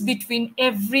space between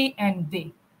every and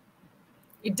they.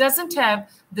 It doesn't have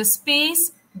the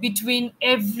space between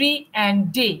every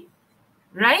and day,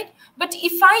 right? But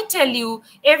if I tell you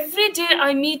every day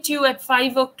I meet you at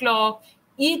 5 o'clock,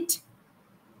 it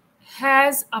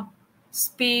has a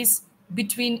space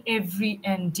between every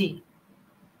and day.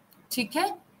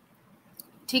 Okay?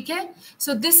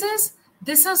 So this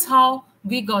is how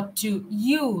we got to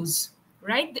use,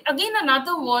 right? Again,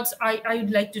 another words I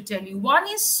would like to tell you. One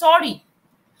is sorry.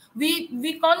 We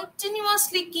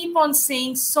continuously keep on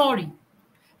saying sorry.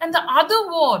 And the other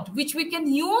word which we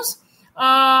can use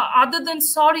other than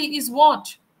sorry is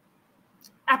what?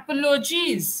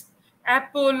 Apologies.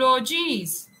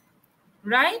 Apologies.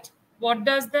 Right? What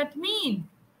does that mean?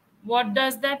 What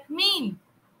does that mean?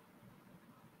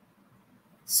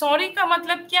 Sorry का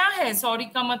मतलब क्या है? Sorry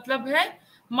का मतलब है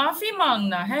माफी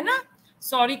मांगना, है ना?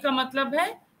 सॉरी का मतलब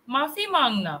है माफी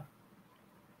मांगना.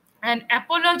 एंड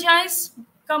एपोलोजाइज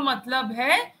का मतलब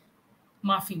है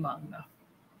माफी मांगना.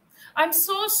 I'm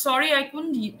so sorry I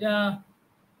couldn't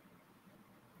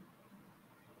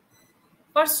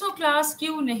परसों क्लास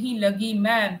क्यों नहीं लगी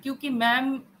मैम? क्योंकि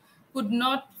ma'am could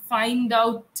not find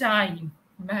out time.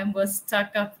 Ma'am was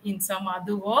stuck up in some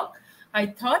other work. I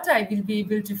thought I will be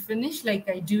able to finish like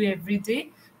I do every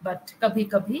day, but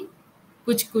कभी-कभी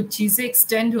कुछ चीजें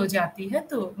extend हो जाती है,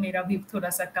 तो मेरा भी थोड़ा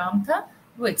सा काम था,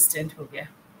 वो extend हो गया.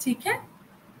 ठीक है?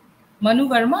 Manu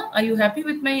Verma, are you happy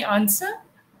with my answer?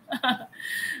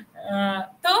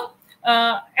 तो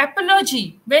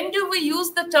Apology. When do we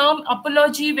use the term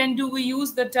apology? When do we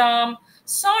use the term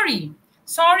sorry?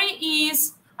 Sorry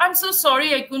is, I'm so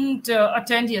sorry I couldn't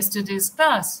attend yesterday's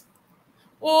class.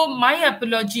 Oh, my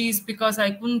apologies because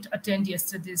I couldn't attend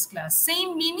yesterday's class.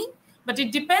 Same meaning, but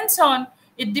it depends on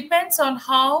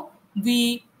how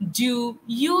we do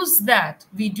use that.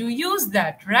 We do use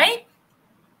that, right?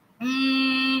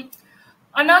 Mm,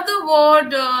 Another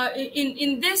word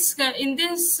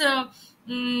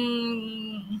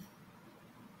mm,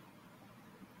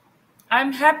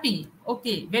 I'm happy.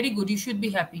 Okay, very good. You should be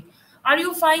happy. Are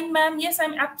you fine, ma'am? Yes,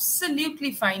 I'm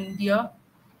absolutely fine, dear.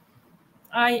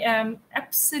 I am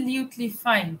absolutely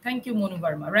fine. Thank you, Monu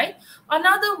Verma, right?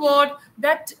 Another word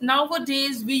that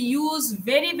nowadays we use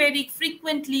very, very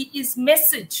frequently is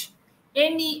message.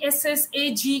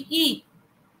 MESSAGE.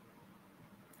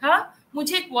 हाँ,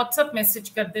 मुझे एक WhatsApp message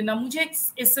कर देना, मुझे एक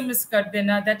SMS कर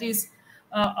देना. That is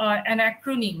an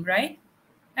acronym, right?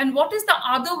 And what is the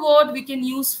other word we can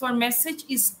use for message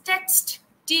is text.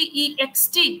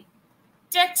 TEXT.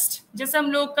 Text. जैसे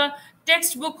हम लोग का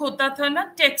टेक्स्ट बुक होता था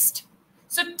ना, text.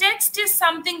 So text is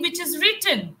something which is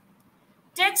written.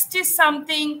 Text is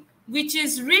something which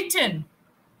is written.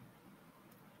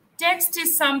 Text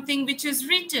is something which is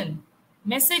written.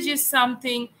 Message is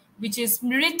something which is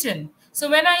written. So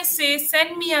when I say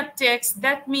send me a text,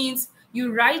 that means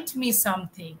you write me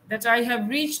something that I have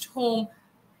reached home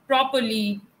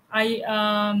properly.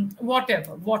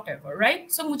 Whatever, right?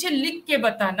 So मुझे लिख के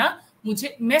बताना,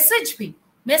 मुझे message भी.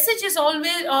 Message is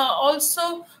always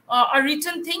also a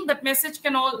written thing, but message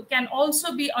can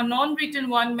also be a non-written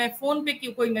one. मैं phone पे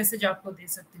कोई message आपको दे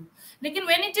सकती हूँ. Lekin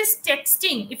when it is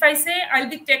texting, if I say I'll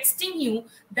be texting you,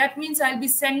 that means I'll be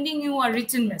sending you a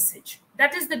written message.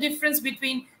 That is the difference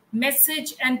between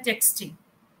message and texting.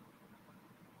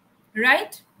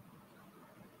 Right?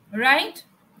 Right?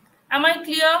 Am I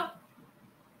clear?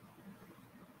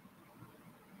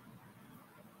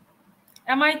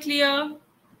 Am I clear?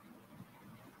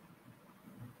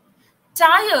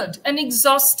 Tired and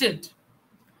exhausted.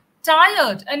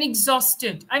 Tired and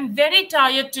exhausted. I'm very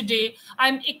tired today.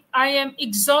 I am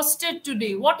exhausted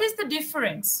today. What is the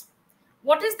difference?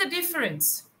 What is the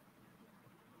difference?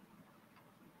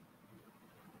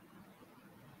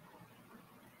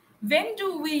 When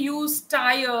do we use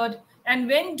tired and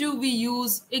when do we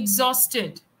use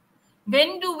exhausted?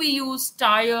 When do we use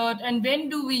tired and when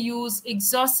do we use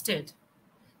exhausted?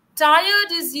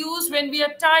 Tired is used when we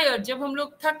are tired. जब हम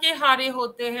लोग थके हारे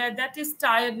होते हैं, that is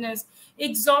tiredness.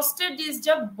 Exhausted is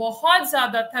जब बहुत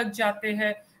ज़्यादा थक जाते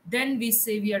हैं, then we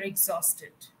say we are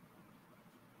exhausted.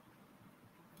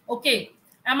 Okay,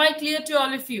 am I clear to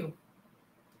all of you?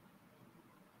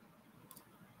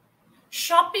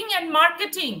 Shopping and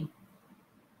marketing.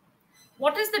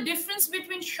 What is the difference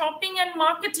between shopping and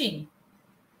marketing?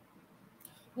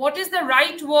 What is the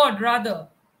right word, rather?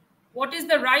 What is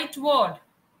the right word?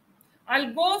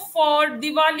 I'll go for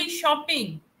Diwali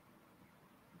shopping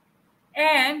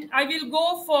and I will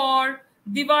go for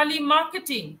Diwali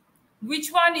marketing. Which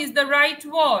one is the right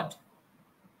word?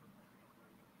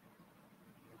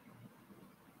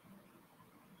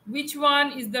 Which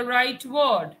one is the right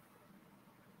word?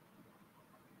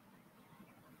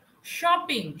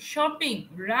 Shopping, shopping,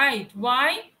 right.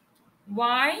 Why?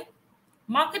 Why?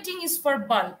 Marketing is for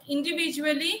bulk.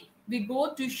 Individually, we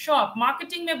go to shop.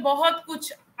 Marketing में बहुत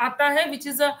कुछ आता है, which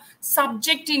is a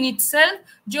subject in itself,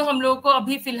 जो हम लोगों को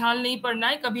अभी फिलहाल नहीं पढ़ना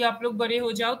है. कभी आप लोग बड़े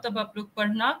हो जाओ तब आप लोग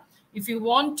पढ़ना, if you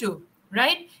want to,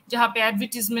 right? जहाँ पे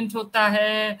advertisement होता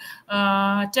है,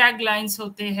 taglines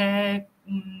होते हैं,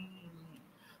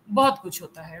 बहुत कुछ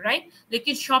होता है, right?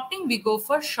 लेकिन shopping, we go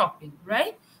for shopping,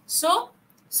 right? So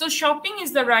shopping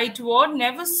is the right word.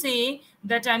 Never say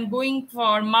that I'm going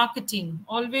for marketing.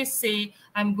 Always say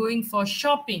I'm going for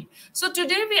shopping. So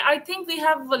today I think we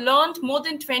have learned more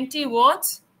than 20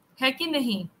 words. है कि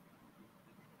नहीं?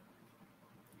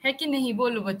 है कि नहीं?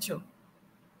 बोलो बच्चों.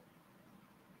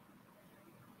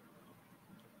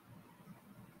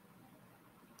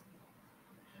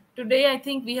 Today I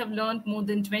think we have learned more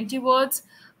than 20 words.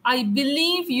 I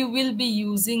believe you will be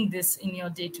using this in your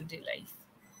day-to-day life.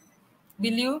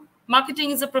 Will you?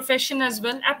 Marketing is a profession as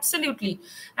well. Absolutely.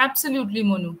 Absolutely,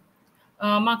 Monu.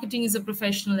 Marketing is a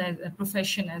profession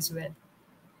as well.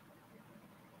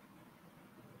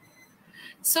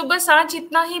 So बस आज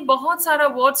इतना ही. बहुत सारा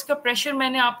words का pressure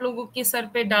मैंने आप लोगों के सर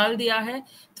पे डाल दिया है.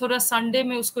 थोड़ा संडे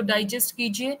में उसको डाइजेस्ट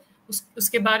कीजिए,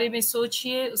 उसके बारे में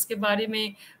सोचिए, उसके बारे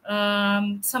में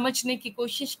समझने की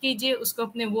कोशिश कीजिए, उसको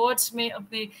अपने वर्ड्स में,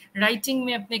 अपने राइटिंग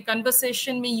में, अपने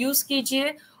कन्वर्सेशन में यूज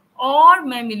कीजिए. और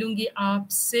मैं मिलूंगी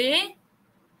आपसे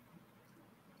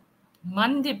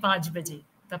मंडे 5 बजे.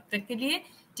 तब तक के लिए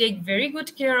Take very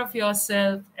good care of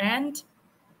yourself and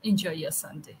enjoy your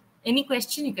Sunday. Any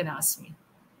question you can ask me.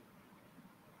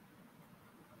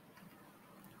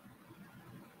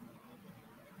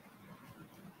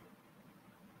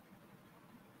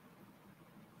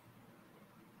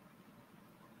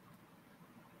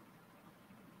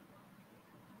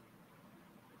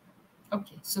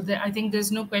 Okay, so I think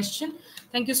there's no question.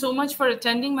 Thank you so much for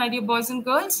attending, my dear boys and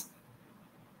girls.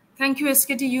 Thank you,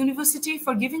 SKT University,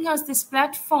 for giving us this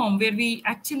platform where we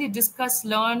actually discuss,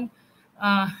 learn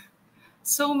uh,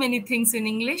 so many things in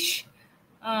English.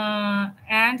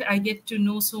 And I get to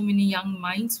know so many young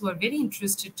minds who are very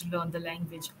interested to learn the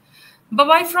language. Bye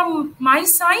bye from my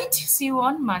side. See you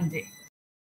on Monday.